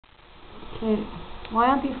Okay. Why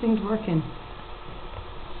aren't these things working?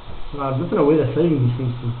 No, I don't know where they're saving these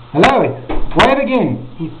things to. Hello, wave again.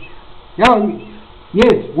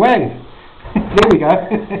 Yes, wave. There we go.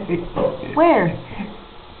 Where?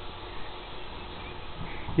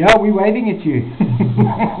 Yeah, we're waving at you.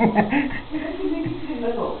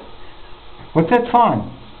 What's that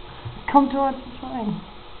sign? Come towards the sign.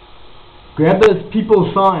 Grab this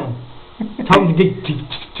people's sign. Tell them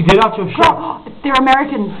to get out your shop. They're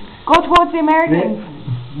Americans. Go towards the Americans.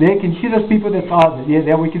 There, can you see those people that are yeah,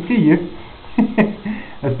 there we can see you.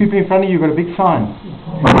 Those people in front of you got a big sign.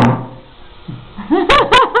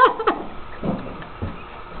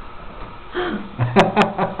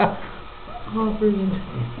 Oh, brilliant.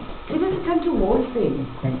 Give us a time to watch things.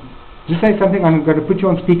 Just say something. I'm going to put you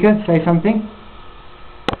on speaker. Say something.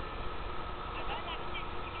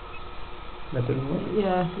 That didn't work.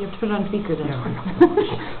 Yeah, you have to put it on speaker then.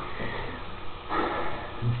 Yeah,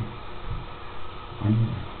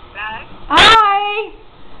 Hi!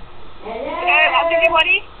 Hello, how's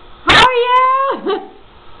everybody? How are you?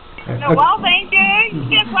 No, well, thank you.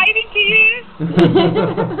 Just waving to you.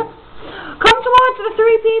 Come towards the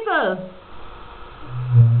three people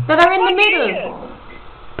that are in the middle.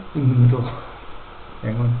 in the middle.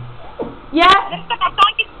 Hang on. Yeah.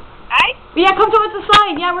 Hey? Yeah, come towards the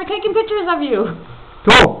sign. Yeah, we're taking pictures of you.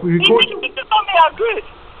 Talk. We He's record. taking pictures of me, oh good.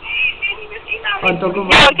 Oh, talk about-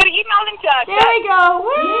 Yeah, we've got to email him to us. There we go. Woo!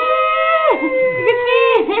 You can see.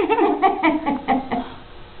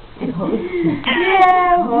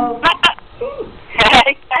 Yeah. Well.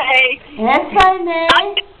 Hey, hey. That's fine, man.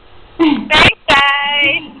 Thanks,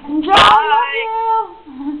 guys. Enjoy. Bye.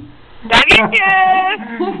 Love Love you too.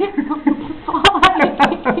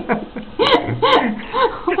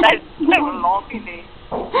 That's so long, isn't it?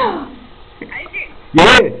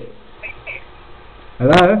 Yes.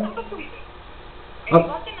 Hello.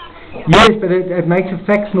 Yes, but it makes a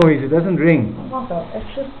fax noise. It doesn't ring.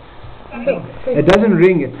 It doesn't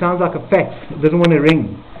ring. It sounds like a fax. It doesn't want to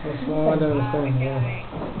ring. That's what I don't understand. Yeah.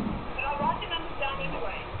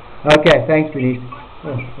 Okay. Thanks, Bernice.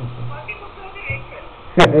 Oh,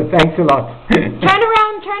 Thanks a lot. Turn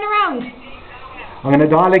around. Turn around. I'm going to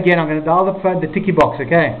dial again. I'm going to dial the ticky box.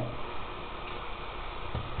 Okay.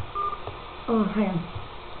 Oh, hang on.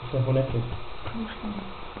 so phonetic.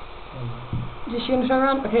 Just you want to turn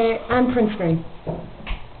around? Okay, and print screen.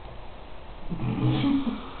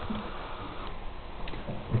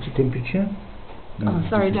 What's your temperature? No, Oh,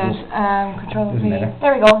 sorry, Dad. Control Doesn't V. matter.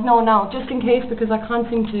 There we go. No, just in case because I can't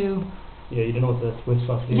seem to. Yeah, you don't know what the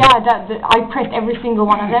website is. Yeah, I pressed every single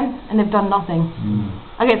one of them and they've done nothing.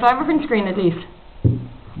 Okay, so I have a print screen at least.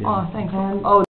 Yeah. Oh, thanks. Oh.